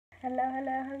Hello,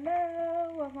 hello,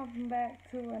 hello. Welcome back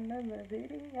to another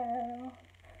video.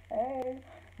 Hey,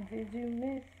 did you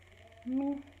miss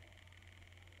me?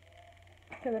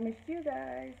 Because I missed you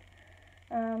guys.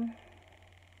 Um,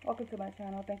 Welcome to my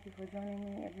channel. Thank you for joining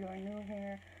me. If you are new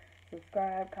here,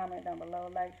 subscribe, comment down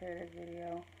below, like, share this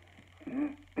video,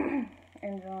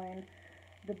 and join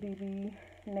the BB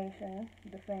Nation,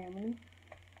 the family.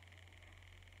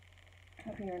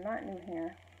 If you're not new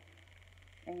here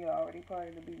and you're already part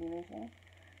of the BB Nation,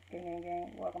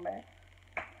 gang, welcome back.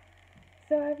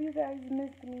 So have you guys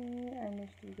missed me? I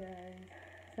missed you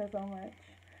guys so much.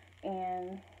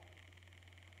 And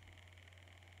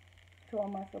to all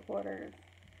my supporters,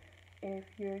 if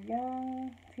you're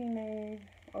young, teenage,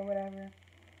 or whatever,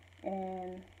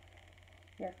 and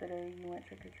yesterday you went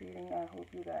trick-or-treating, I hope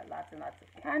you got lots and lots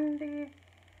of candy.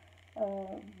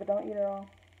 But don't eat it all.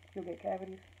 You'll get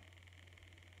cavities.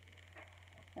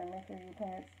 And make sure your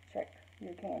parents check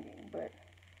your candy. But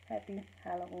happy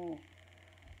Halloween.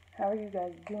 How are you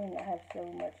guys doing? I have so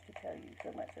much to tell you.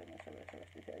 So much to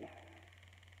tell you.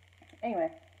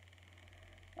 Anyway,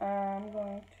 I'm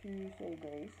going to say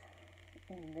grace.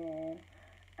 And then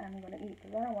I'm going to eat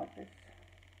because I don't want this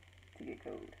to get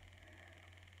cold.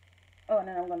 Oh, and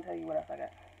then I'm going to tell you what else I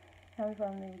got. Heavenly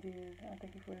Father, in the name of Jesus, I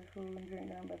thank you for this food and drink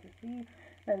that I'm about to feed.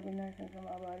 Let it be nourishing to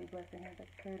my body. Bless the hands that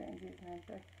carried it in Jesus' name.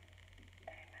 Pray.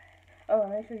 Oh,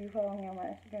 and make sure you follow me on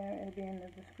my Instagram. It'll be in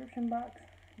the description box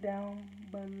down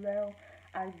below.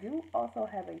 I do also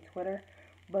have a Twitter,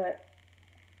 but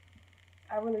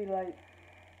I really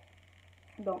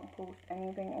don't post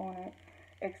anything on it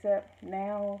except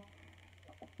now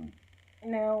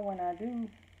when I do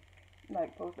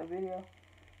post a video,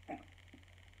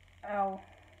 I'll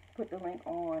put the link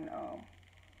on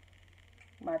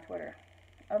my Twitter.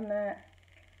 Other than that,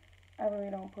 I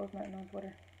really don't post nothing on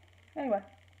Twitter. Anyway,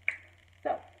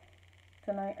 so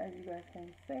tonight, as you guys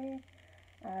can see,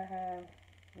 I have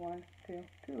two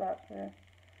lobsters,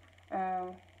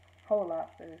 whole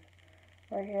lobsters.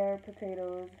 Right here,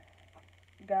 potatoes.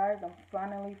 Guys, I'm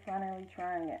finally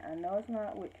trying it. I know it's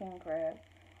not with king crab.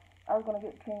 I was gonna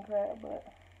get king crab, but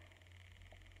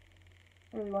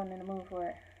really wasn't in the mood for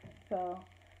it. So,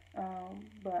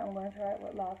 but I'm gonna try it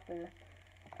with lobster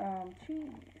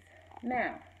cheese.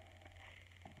 Now,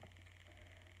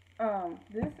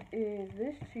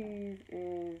 this cheese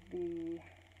is the,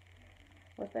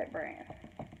 what's that brand?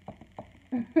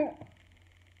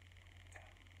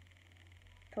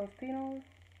 Tostinos,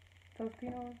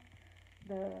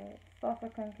 the salsa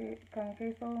con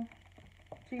queso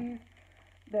cheese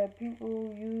that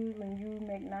people use when you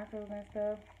make nachos and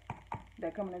stuff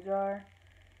that come in a jar.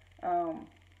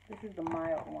 This is the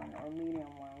mild one or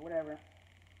medium one, whatever.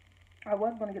 I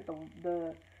was gonna get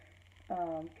the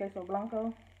queso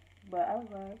blanco, but I was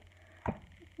like,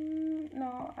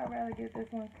 no, I'd rather get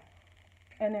this one.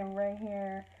 And then right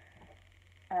here,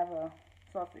 I have a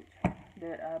sausage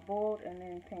that I boiled and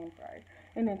then pan fried.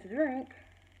 And then to drink,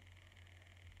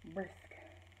 brisk.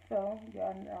 So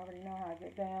y'all already know how I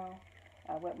get down.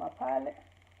 I wet my palate,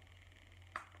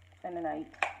 and then I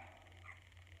eat.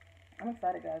 I'm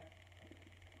excited, guys.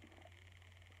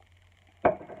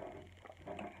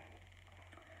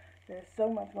 There's so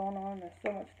much going on. There's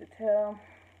so much to tell.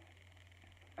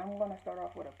 I'm gonna start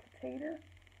off with a potato.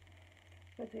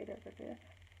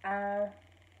 I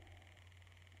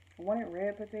wanted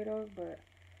red potatoes, but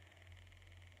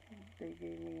they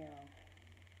gave me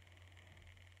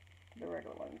the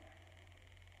regular ones.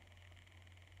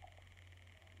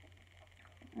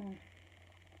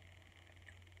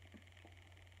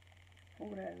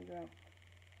 Ooh, that is good.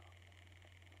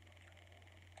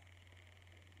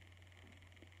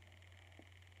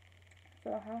 So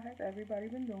how has everybody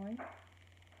been doing?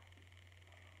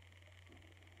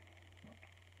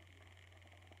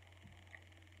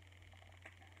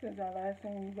 Since I last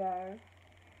seen you guys,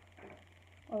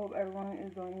 I hope everyone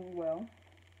is doing well.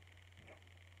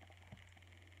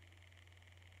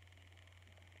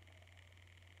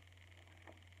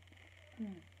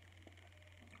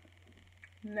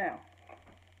 Now,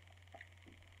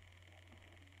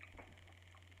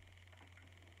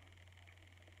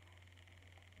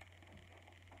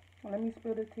 let me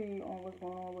spill the tea on what's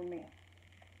going on with me.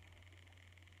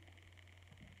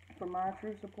 For my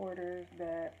true supporters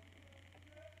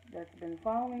that's been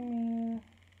following me,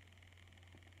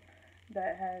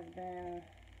 that has been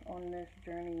on this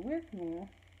journey with me,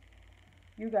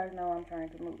 you guys know I'm trying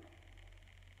to move,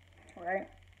 right?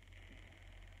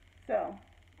 So,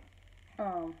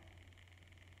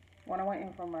 when I went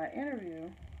in for my interview,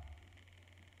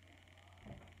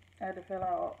 I had to fill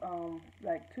out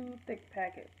like 2 thick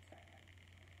packets.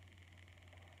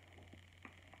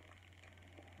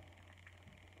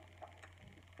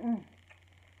 Mm.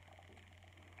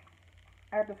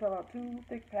 I had to fill out 2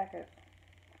 thick packets.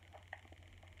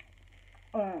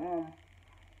 Um,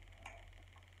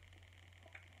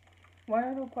 one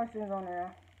of the questions on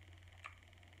there.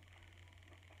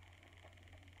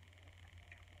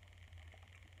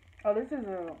 Oh, this is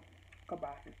a kibosh.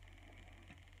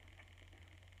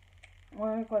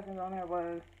 One of the questions on there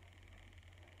was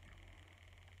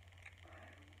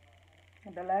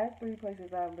the last 3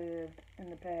 places I've lived in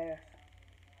the past.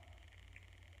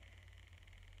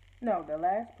 No, the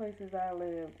last places I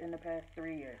lived in the past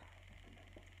 3 years.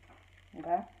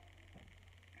 Okay?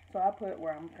 So I put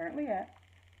where I'm currently at.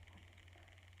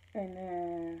 And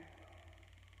then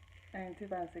in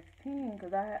 2016,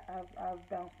 because I've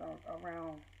bounced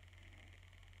around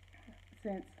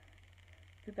since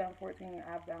 2014.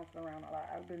 I've bounced around a lot.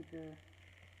 I've been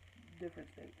to different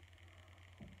states.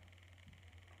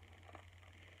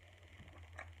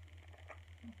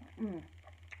 Mm,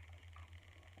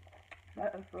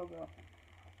 that is so good.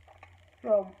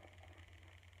 So,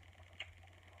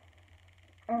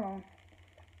 um,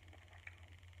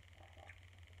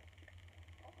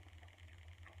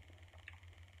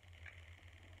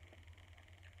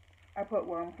 I put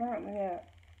where I'm currently at,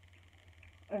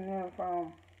 and then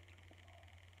from,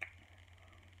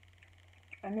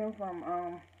 and then from,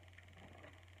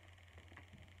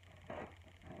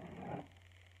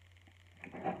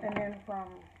 and then from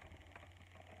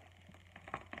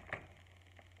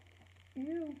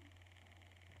you,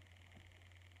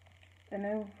 and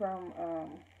then from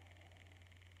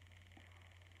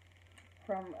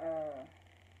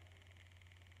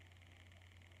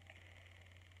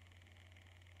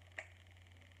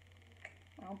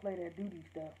I don't play that duty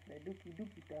stuff, that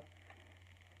dookie stuff,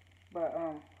 but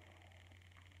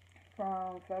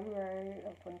from February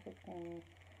of 2016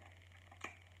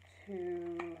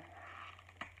 to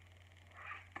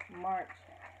March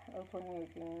of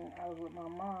 2018, I was with my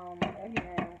mom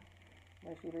again,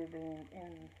 when she lived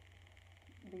in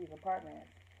these apartments.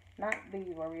 Not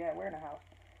these where we at, we're in a house,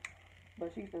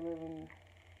 but she used to live in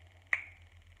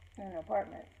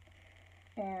apartments.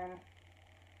 And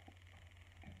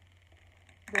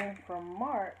then from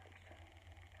March,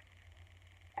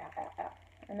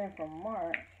 and then from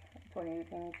March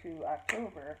 2018 to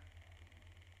October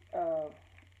of,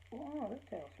 oh, this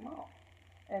tail's small.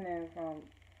 And then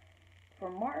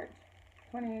from March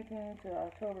 2018 to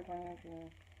October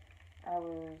 2018, I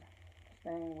was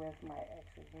staying with my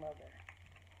ex's mother.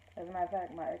 As a matter of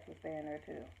fact, my ex was staying there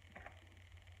too.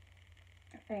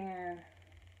 And,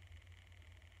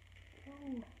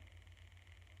 ooh,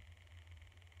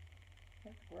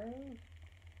 that's gross.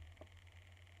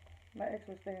 My ex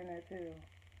was staying there too.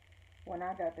 When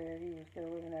I got there, he was still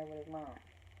living there with his mom.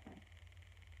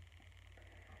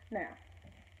 Now,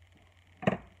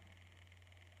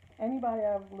 anybody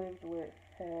I've lived with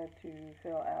had to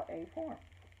fill out a form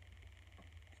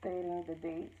stating the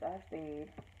dates I stayed,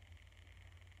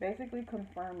 basically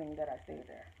confirming that I stayed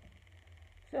there.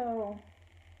 So,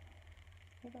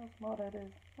 look how small that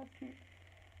is. That's cute.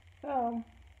 So,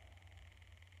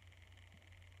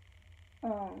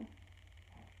 um,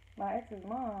 my ex's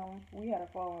mom, we had a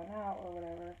falling out or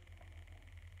whatever.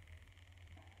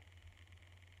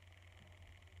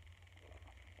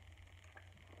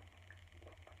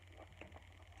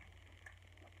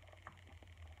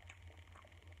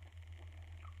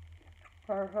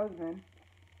 Her husband,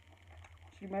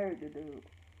 she married the dude.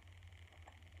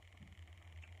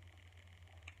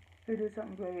 He did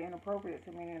something very inappropriate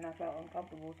to me and I felt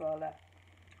uncomfortable, so I left.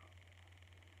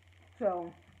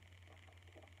 So,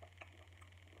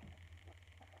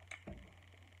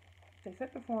 they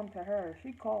sent the form to her.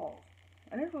 She calls.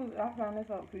 And I found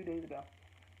this out a few days ago.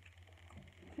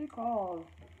 She calls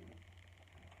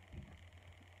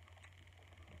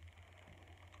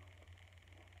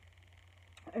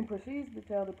and proceeds to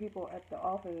tell the people at the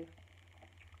office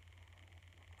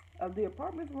of the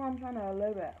apartments where I'm trying to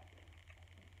live at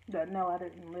that no, I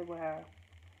didn't live with her.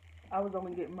 I was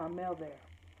only getting my mail there.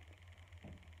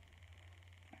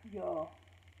 Y'all,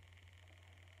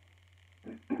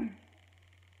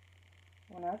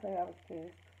 when I say I was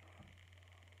pissed,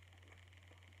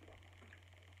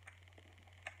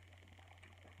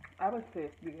 I was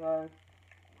pissed because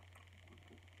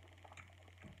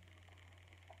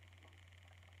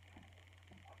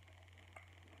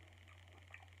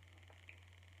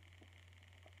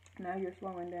now you're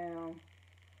slowing down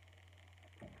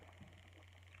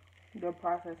the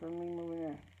process of me moving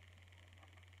in.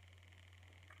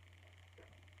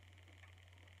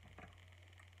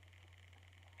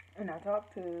 And I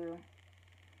talked to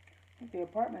the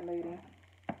apartment lady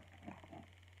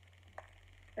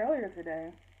earlier today,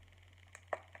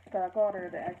 Cause I called her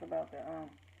to ask about the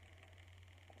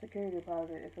security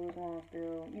deposit, if it was going to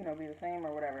still, be the same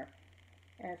or whatever.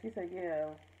 And she said, yeah,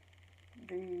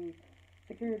 the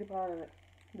security deposit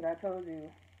that I told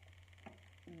you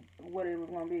what it was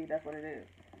going to be, that's what it is.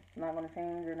 It's not going to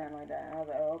change or nothing like that. And I was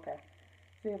like, oh, okay.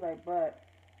 She was like, but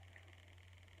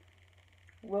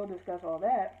we'll discuss all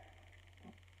that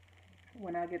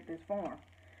when I get this form.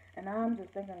 And I'm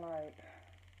just thinking, like,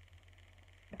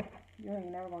 you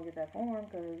ain't never going to get that form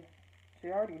because she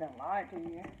already done lied to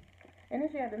you. And then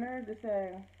she had the nerve to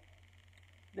say,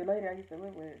 the lady I used to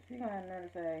live with, she gonna have the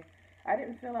nerve to say, I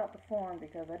didn't fill out the form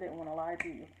because I didn't want to lie to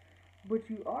you. But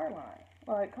you are lying.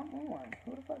 Like, come on.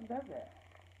 Who the fuck does that?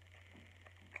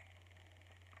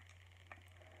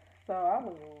 So I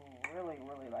was really,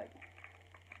 really, like,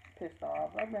 pissed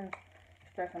off. I've been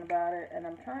stressing about it, and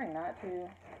I'm trying not to.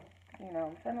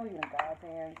 I'm trying to leave it in God's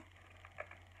hands.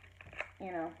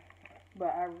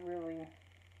 But I really,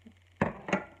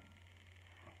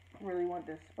 really want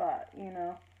this spot.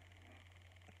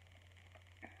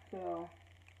 So,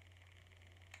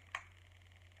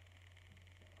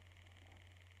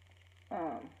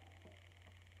 um,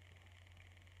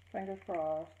 fingers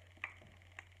crossed.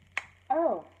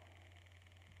 Oh,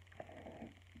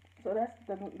 so that's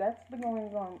the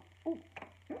goings on. Ooh,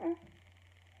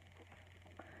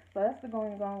 so that's the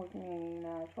goings on with me.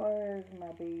 Now, as far as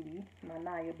my baby, my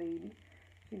Naya baby,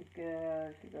 she's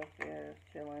good. She's upstairs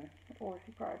chilling, or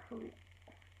she probably asleep.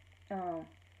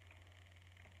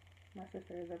 My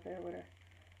sister is up there with her.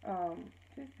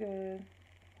 She's good.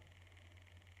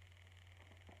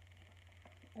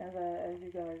 As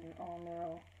you guys all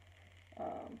know,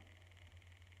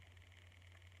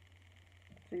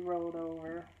 she rolled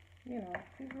over.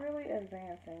 She's really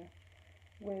advancing,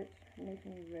 which makes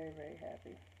me very, very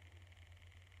happy.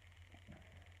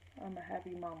 I'm a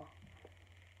happy mama.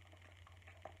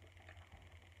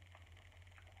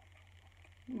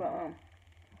 But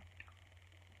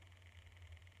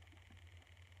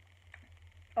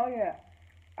oh yeah,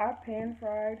 I pan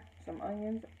fried some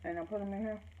onions and I put them in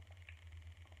here.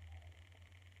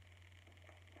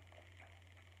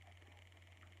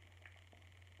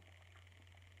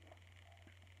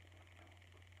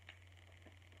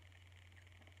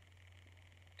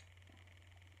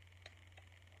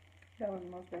 That was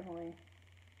most definitely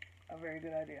a very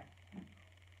good idea.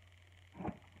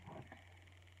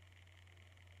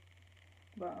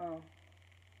 But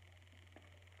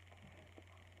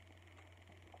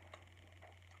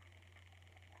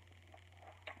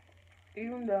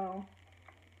even though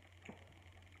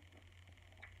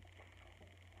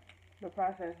the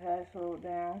process has slowed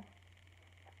down,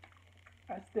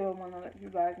 I still want to let you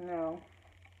guys know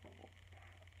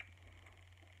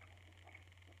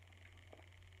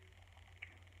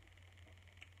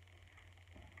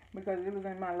because it was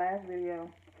in my last video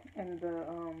in the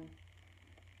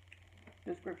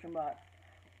description box.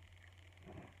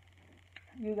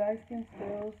 You guys can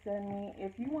still send me,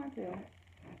 if you want to,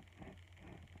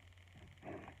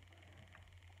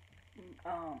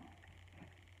 um,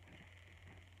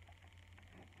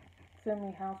 send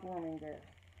me housewarming gifts.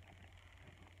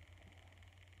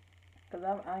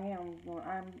 Because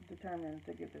I'm determined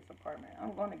to get this apartment.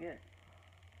 I'm going to get.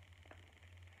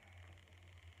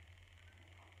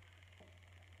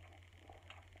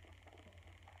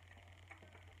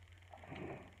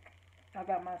 I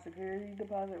got my security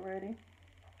deposit ready.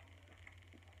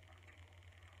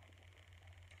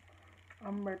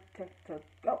 I'm ready to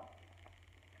go.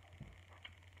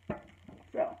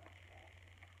 So,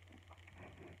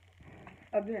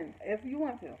 again, if you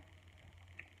want to,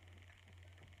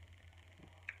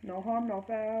 no harm, no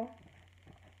foul.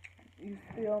 You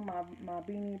steal my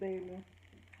beanie baby.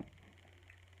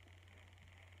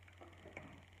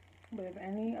 But if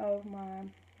any of my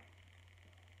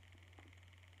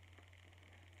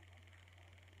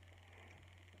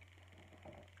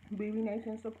BB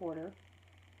Nation supporter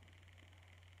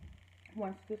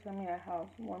wants to send me a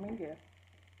housewarming gift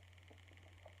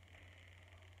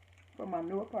for my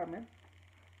new apartment,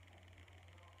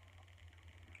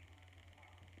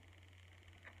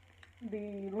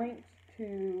 the links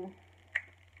to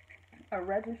a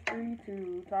registry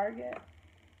to Target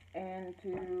and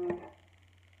to,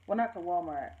 well, not to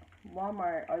Walmart.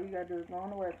 Walmart, all you gotta do is go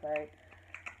on the website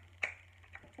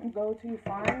and go to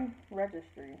Find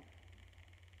Registry.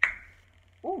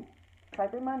 Ooh,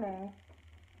 type in my name,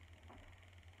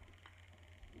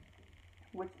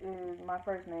 which is my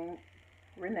first name,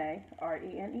 Renee,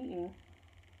 Renee.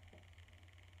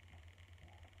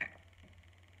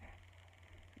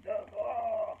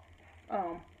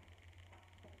 Um,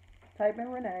 Type in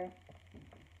Renee,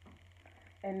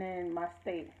 and then my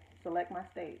state. select my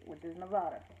state, which is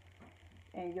Nevada,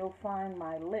 and you'll find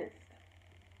my list.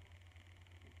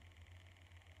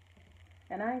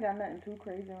 And I ain't got nothing too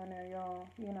crazy on there, y'all.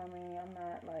 You know what I mean? I'm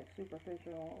not like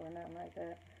superficial or nothing like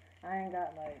that. I ain't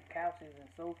got like couches and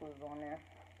sofas on there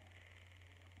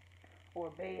or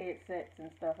bed sets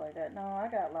and stuff like that. No, I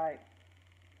got like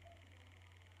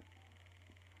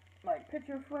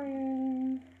picture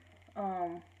frames.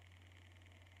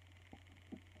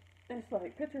 It's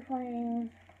like picture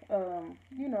frames.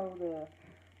 You know,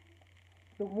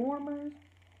 the warmers,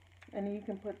 and then you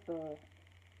can put the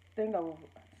thing of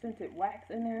scented wax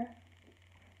in there.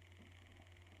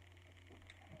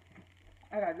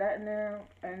 I got that in there,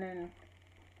 and then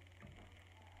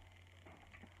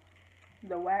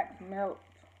the wax melts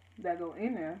that go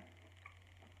in there.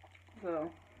 So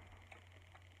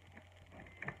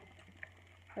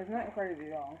it's not crazy,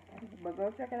 y'all. But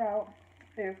go check it out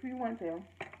if you want to.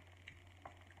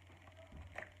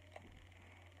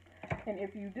 And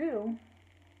if you do,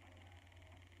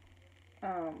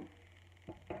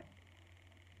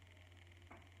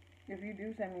 if you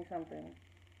do send me something,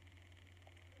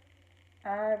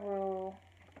 I will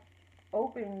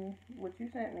open what you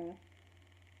sent me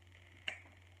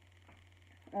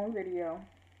on video.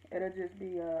 It'll just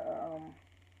be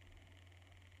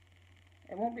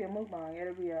it won't be a mukbang.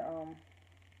 It'll be a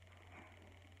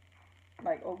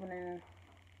like opening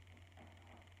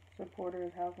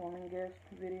supporters housewarming gifts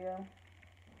video,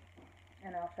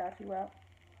 and I'll shout you out.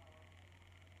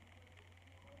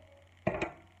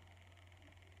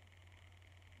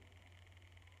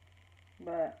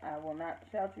 But I will not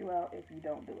shout you out if you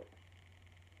don't do it.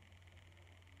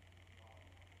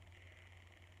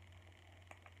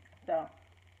 So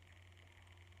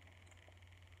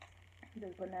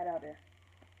just putting that out there.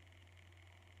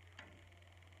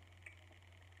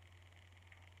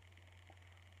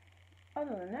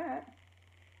 Other than that,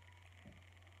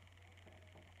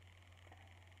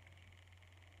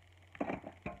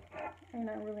 ain't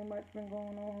not really much been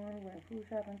going on. Went food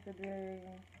shopping today.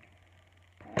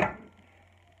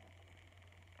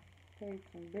 Paid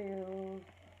some bills.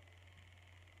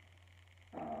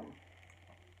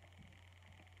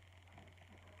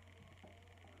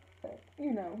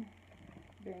 You know,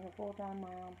 being a full-time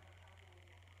mom.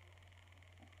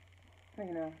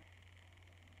 You know,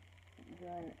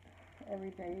 doing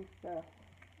everyday stuff.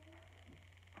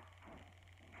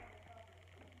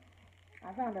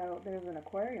 I found out there's an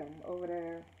aquarium over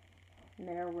there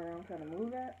near where I'm trying to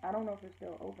move at. I don't know if it's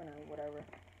still open or whatever,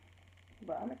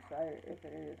 but I'm excited if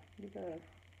it is because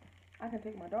I can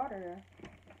take my daughter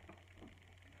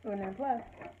there. And then plus,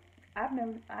 I've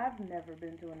never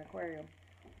been to an aquarium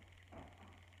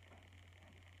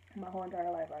my whole entire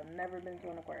life. I've never been to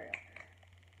an aquarium.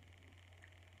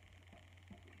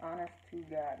 Honest to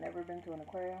God, never been to an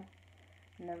aquarium.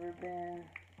 Never been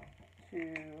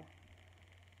to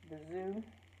the zoo.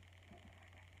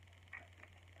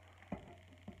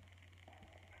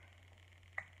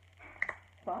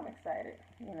 So I'm excited,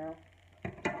 you know.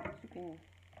 You can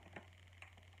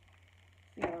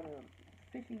see all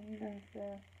the fishies and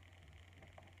stuff.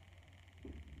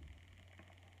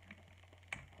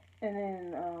 And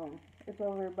then it's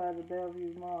over by the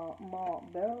Bellevue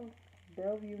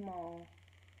Bellevue Mall,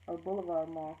 or Boulevard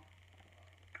Mall,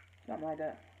 something like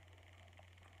that.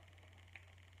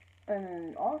 And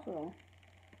then also,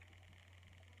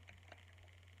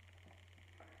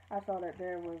 I saw that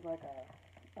there was like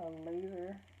a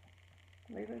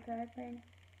laser tag thing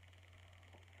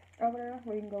over there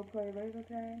where you can go play laser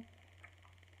tag.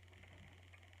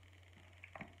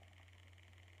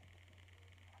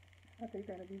 I think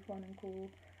that'd be fun and cool.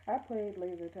 I played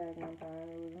laser tag one time.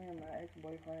 It was me and my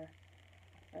ex-boyfriend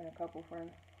and a couple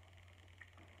friends.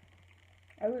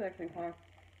 It was actually fun.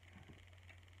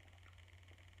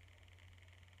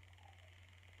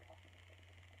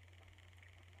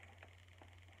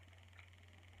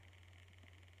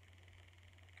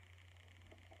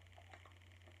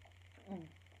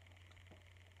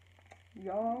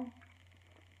 Y'all,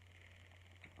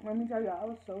 let me tell y'all, I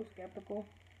was so skeptical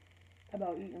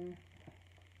about eating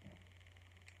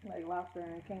like lobster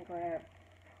and king crab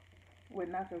with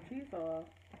nacho cheese sauce.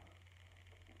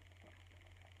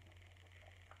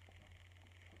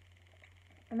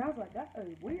 And I was like, that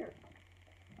is weird.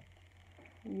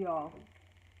 Y'all.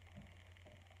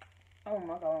 Oh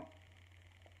my God.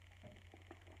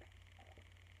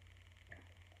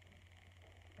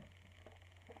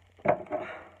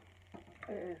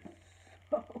 It is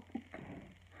so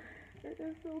it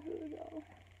is so good, y'all.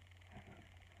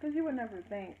 Because you would never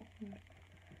think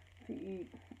to eat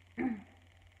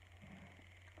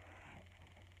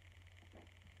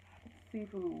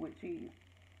seafood with cheese.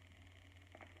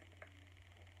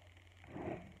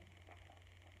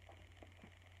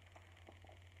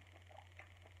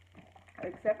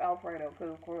 Except Alfredo,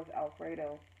 because of course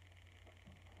Alfredo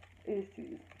is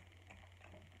cheese.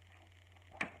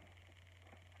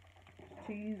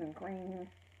 Cheese and cream.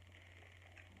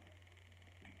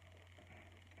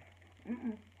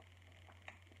 Mm-mm.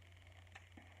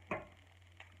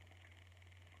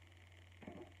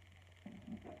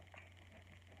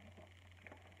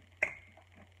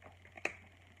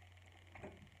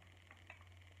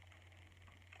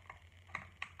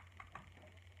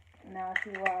 Now I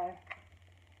see why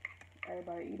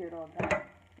everybody eat it all the time.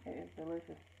 It is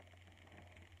delicious.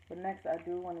 But next I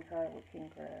do want to try it with king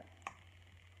crab.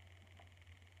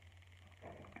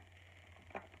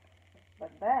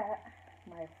 But that,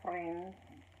 my friends,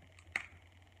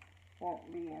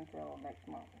 won't be until next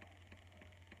month.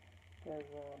 Because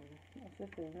my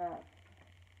sister is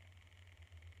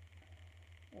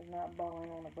not balling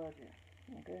on a budget.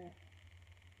 Okay?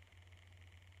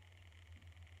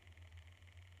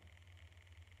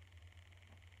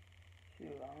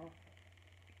 Shoot,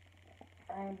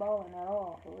 I ain't balling at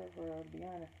all, for real, to be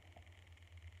honest.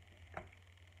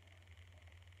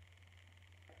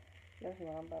 Especially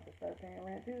when I'm about to start paying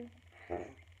rent too.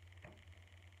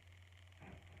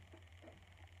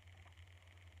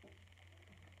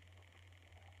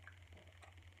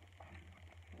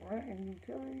 Rent and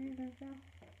utilities and stuff.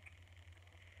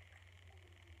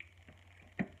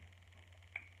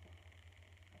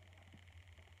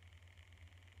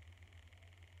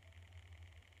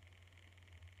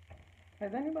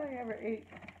 Has anybody ever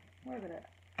where's it at?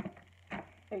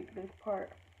 Ate this part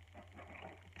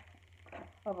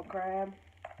of a crab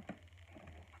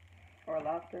or a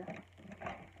lobster?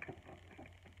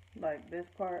 Like this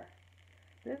part.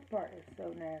 This part is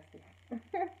so nasty.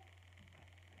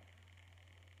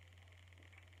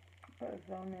 It's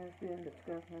so nasty and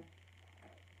disgusting.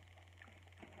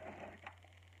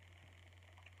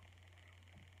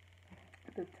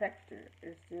 The texture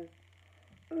is just,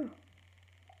 ugh.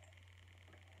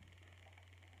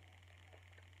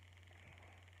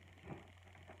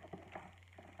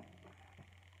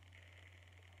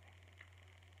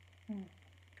 Mm.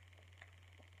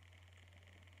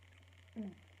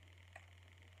 Mm.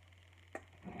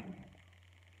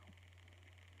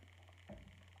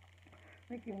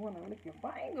 Make you want to lick your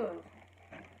fingers.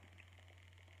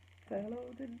 Say hello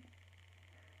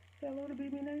to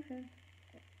BB Nation.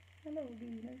 Hello,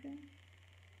 BB Nation.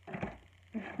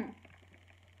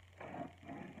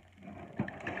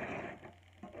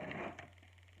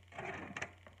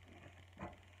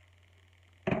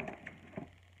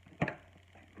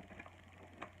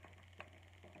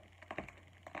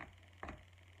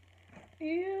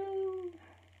 Ew.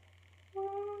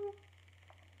 Ooh.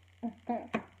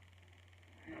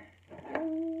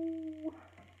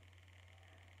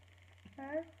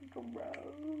 That's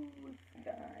gross,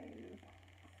 guys.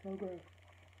 So gross.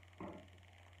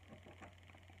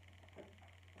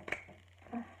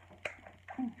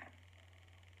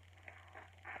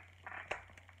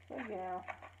 So yeah.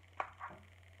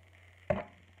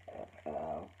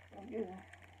 Yeah.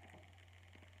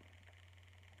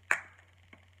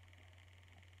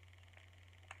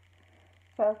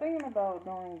 So I was thinking about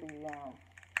doing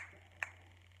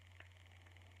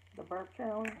the burp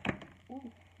challenge.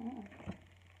 Ooh,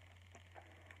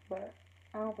 but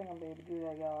I don't think I'm gonna be able to do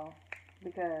that, y'all,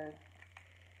 because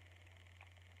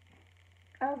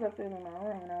I was upstairs in my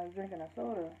room and I was drinking a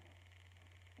soda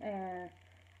and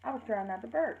I was trying not to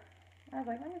burp. I was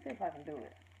like, let me see if I can do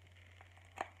it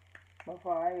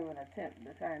before I even attempt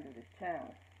to try and do this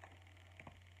challenge.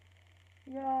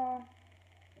 Y'all,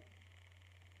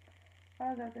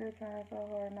 I was out there trying so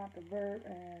hard not to burp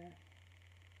and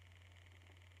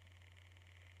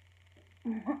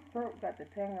my throat got the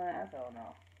tingling. I said, oh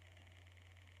no.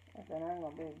 I said, I ain't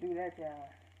gonna be able to do that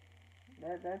challenge.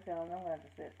 That challenge, I'm gonna have to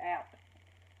sit out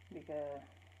because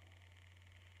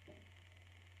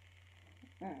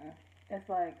it's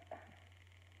like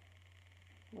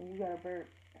when you gotta burp,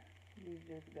 you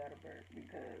just gotta burp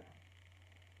because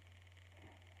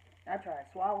I tried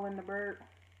swallowing the burp.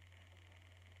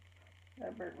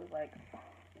 That burp was like,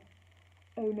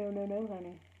 oh no,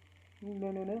 honey.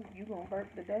 No, you gonna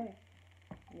burp today.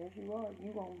 Yes, you are.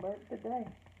 You gonna burp today.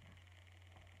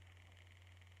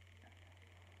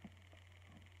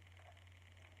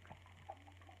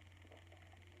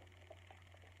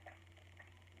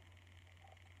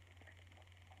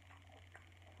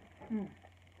 Mm.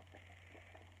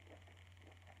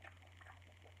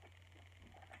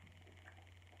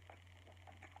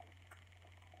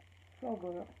 So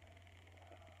good.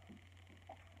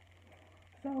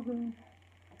 So good.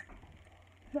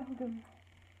 So good.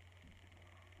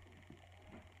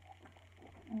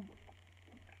 Mm.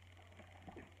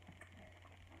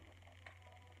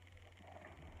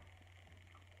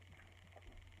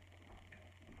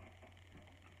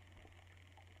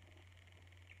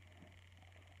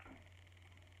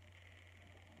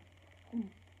 Mm.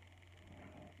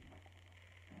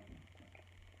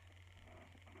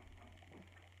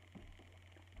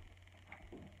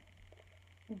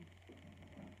 Mm.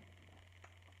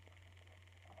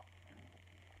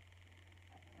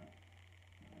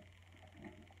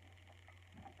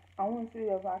 I want to see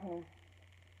if I can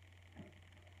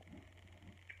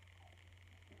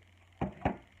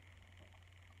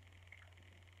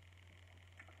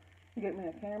get me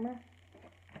a camera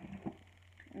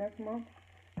next month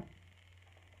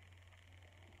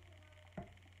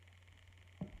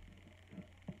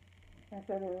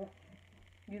instead of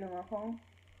using my phone.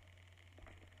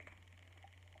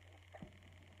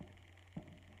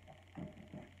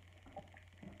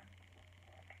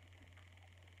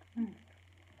 Mm.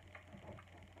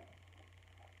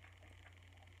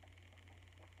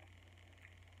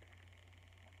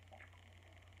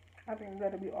 I think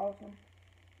that'll be awesome.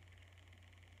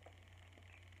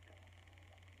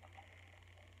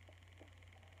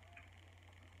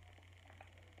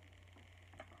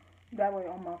 That way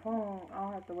on my phone, I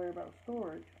don't have to worry about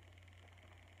storage.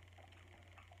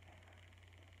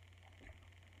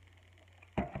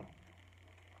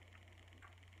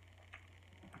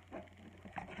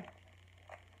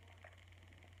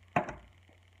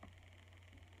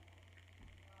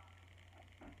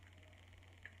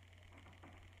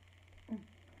 Mm.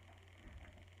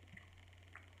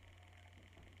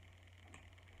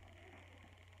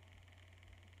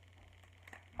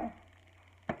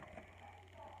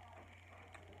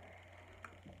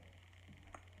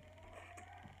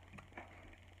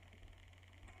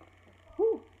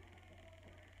 Whew.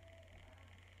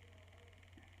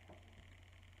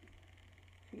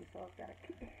 Cheese sauce got a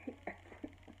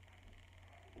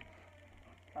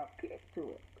kick to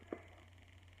it.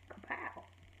 Kapow.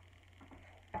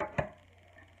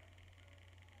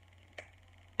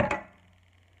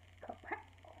 Kapow.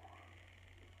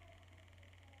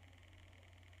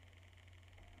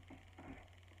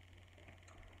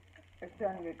 It's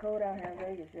starting to get cold out here in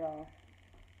Vegas, y'all.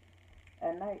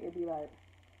 At night, it'd be like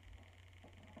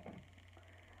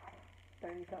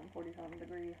 30 something, 40 something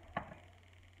degrees.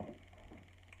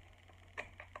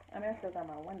 I mean, I still got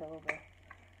my window open.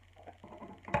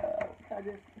 I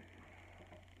just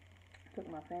took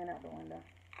my fan out the window.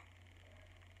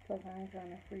 Plus, I ain't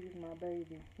trying to freeze my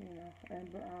baby, you know. And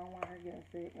I don't want her getting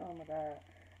sick. Oh my God.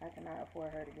 I cannot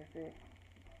afford her to get sick.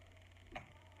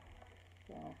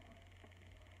 So,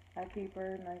 I keep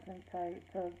her nice and tight,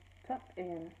 tucked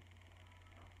in.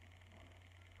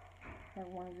 Her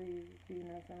onesies be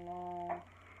nice and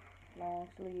long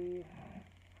sleeve.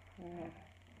 Mm-hmm.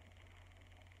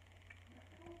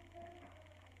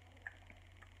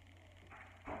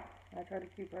 I try to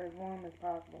keep her as warm as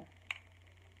possible.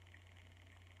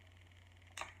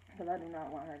 Because I do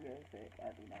not want her getting sick.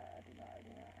 I do not.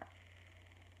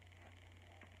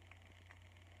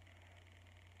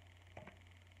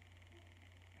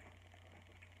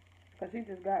 Because she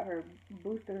just got her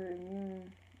booster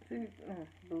immune.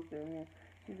 Booster immune.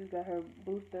 She just got her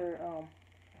booster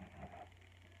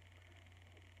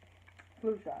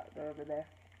flu shot the other day.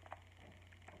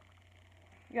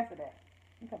 Yesterday.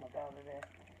 I'm talking about the other day.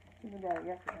 She just got it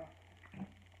yesterday.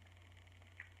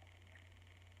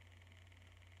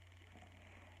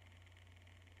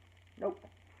 Nope.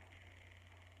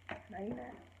 Not eating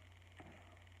that.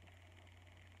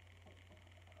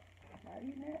 Not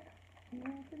eating that. You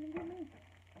ain't finna get me.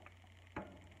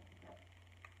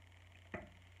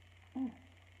 Mm.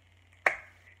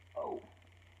 Oh.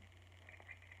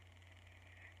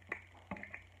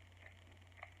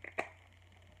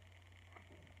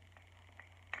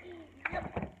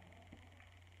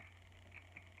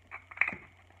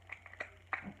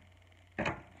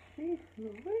 She's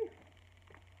Louise.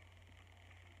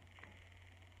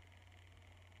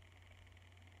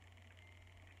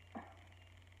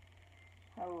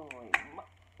 Holy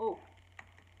oh.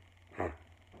 That's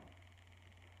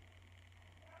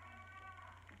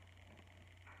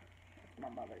my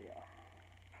mother, y'all.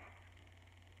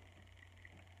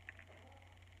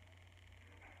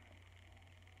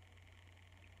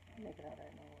 Making all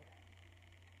that noise.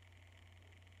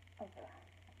 Okay.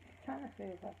 Trying to see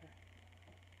if I can.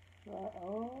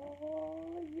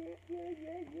 Oh, yeah. Yeah.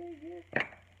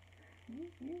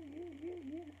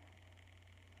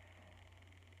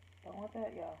 Don't want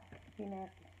that, y'all. He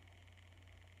nasty.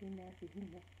 He nasty,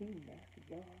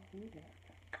 y'all. He nasty.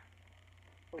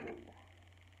 Oh. No.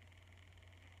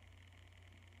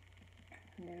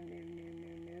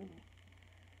 No.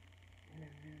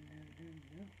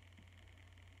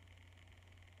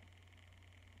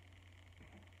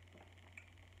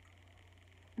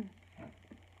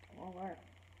 All right.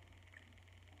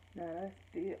 Now that's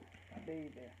it,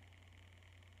 baby.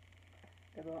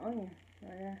 The little onion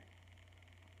right there.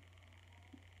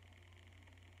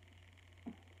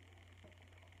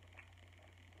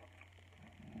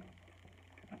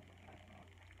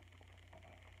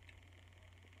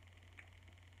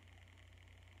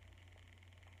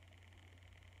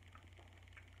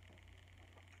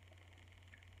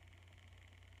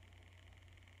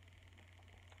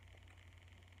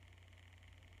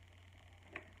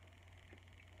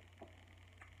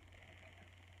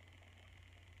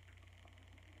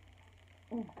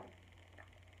 Mm.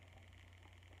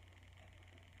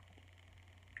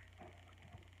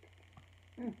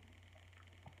 Mm.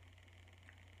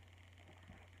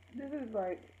 This is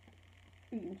like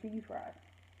eating cheese fries,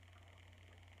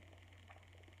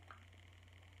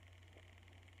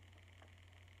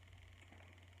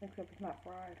 except it's not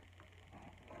fried.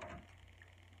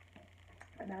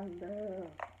 And I love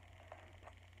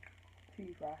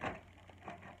cheese fries.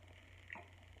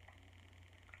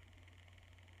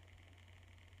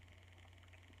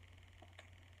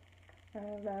 I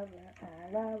love it.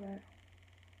 I love it.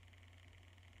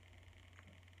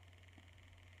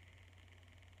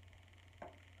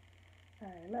 I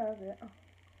love it.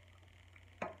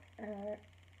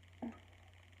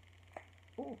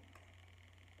 Ooh.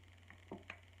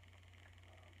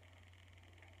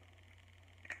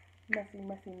 Messy,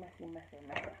 messy, messy, messy,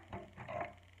 messy.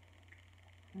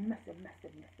 Messy, messy,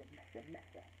 messy, messy,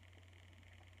 messy.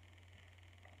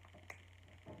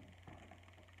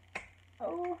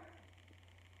 Oh,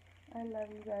 I love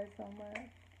you guys so much.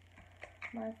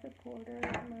 My supporters,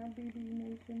 my BB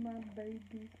Nation, my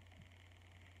babies.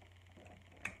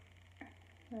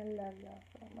 I love y'all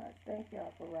so much. Thank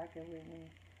y'all for rocking with me.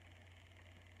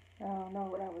 I don't know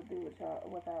what I would do with y'all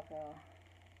without y'all.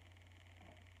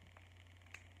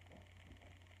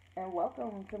 And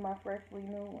welcome to my freshly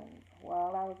new ones.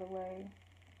 While I was away,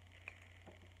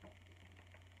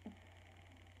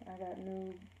 I got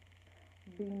new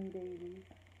beanie babies.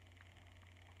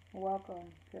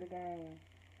 Welcome to the gang.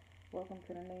 Welcome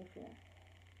to the nation.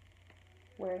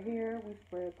 We're here. We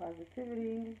spread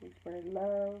positivity. We spread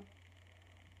love,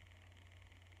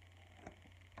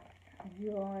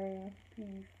 joy,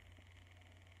 peace,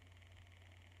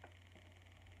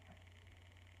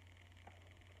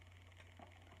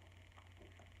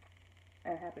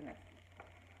 and happiness.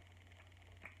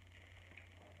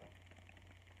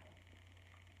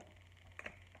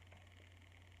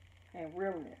 And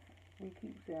realness. We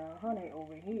keep saying honey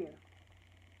over here.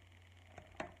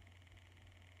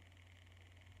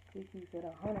 We keep saying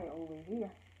honey over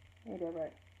here. Ain't that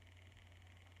right?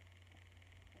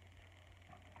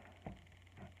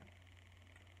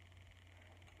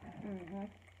 Mm-hmm.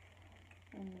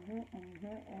 Mm-hmm. Mm-hmm.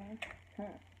 Mm-hmm.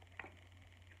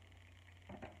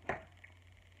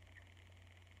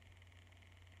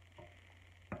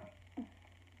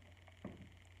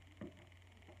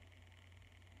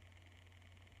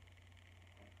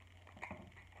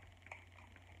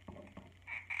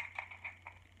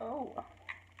 Oh,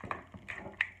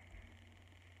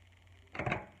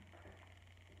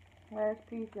 last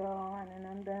piece, y'all, and then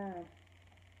I'm done.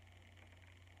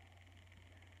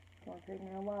 It's gonna take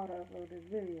me a while to upload this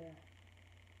video.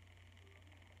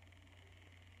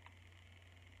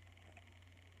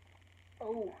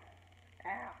 Oh,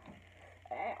 ow,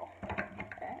 ow,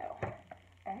 ow,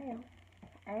 ow, ow,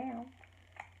 ow,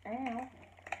 ow,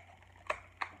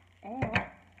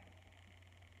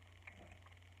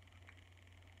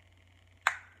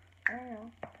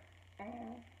 ow,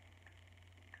 ow.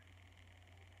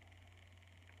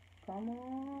 Come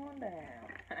on down.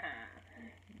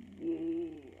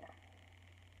 Yeah.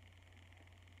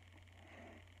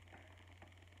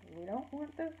 We don't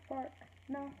want this part.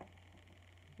 No.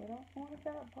 We don't want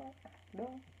that part. No.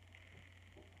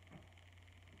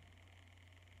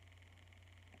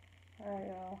 Alright,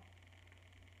 y'all.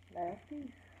 Last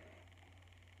piece.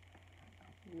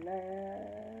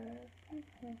 Last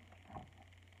piece.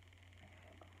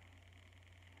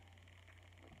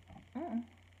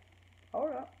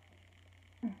 Hold up.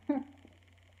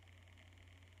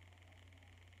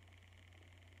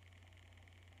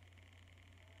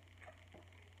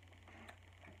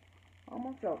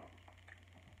 Almost over.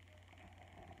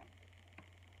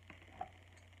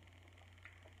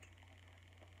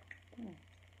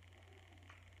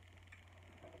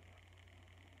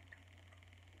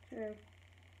 Cheers.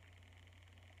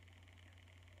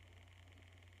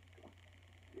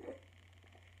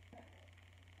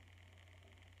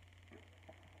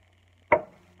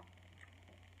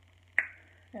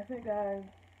 That's it, guys.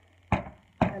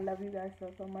 I love you guys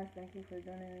so much. Thank you for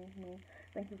joining me.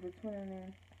 Thank you for tuning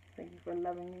in. Thank you for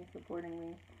loving me, supporting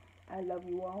me. I love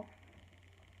you all.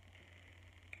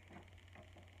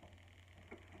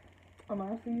 I'm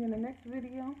going to see you in the next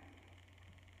video.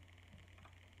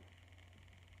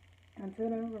 Until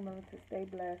then, remember to stay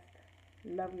blessed,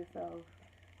 love yourself,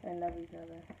 and love each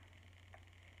other.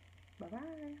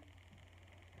 Bye-bye.